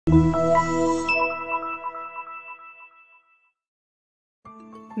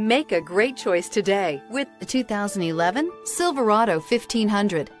Make a great choice today with the 2011 Silverado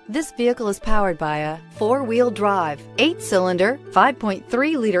 1500. This vehicle is powered by a 4-wheel drive, 8-cylinder,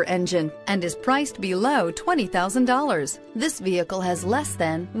 5.3-liter engine and is priced below $20,000. This vehicle has less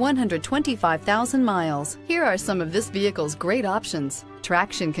than 125,000 miles. Here are some of this vehicle's great options: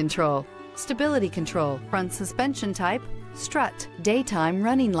 traction control, stability control, front suspension type, strut, daytime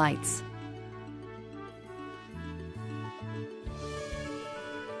running lights.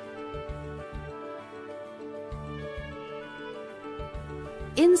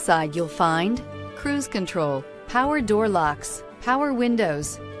 Inside you'll find cruise control, power door locks, power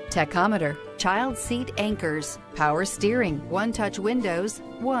windows, tachometer, child seat anchors, power steering, one-touch windows,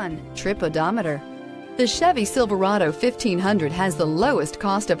 trip odometer. The Chevy Silverado 1500 has the lowest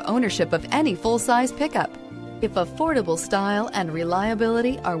cost of ownership of any full-size pickup. If affordable style and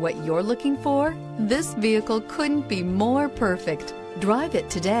reliability are what you're looking for, this vehicle couldn't be more perfect. Drive it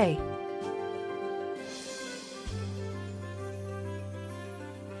today.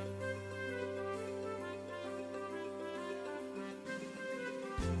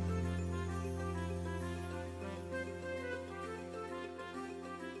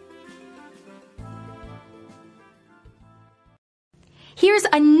 Here's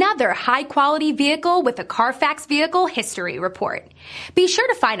another high-quality vehicle with a Carfax Vehicle History Report. Be sure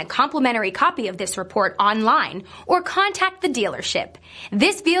to find a complimentary copy of this report online or contact the dealership.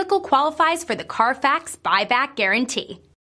 This vehicle qualifies for the Carfax Buyback Guarantee.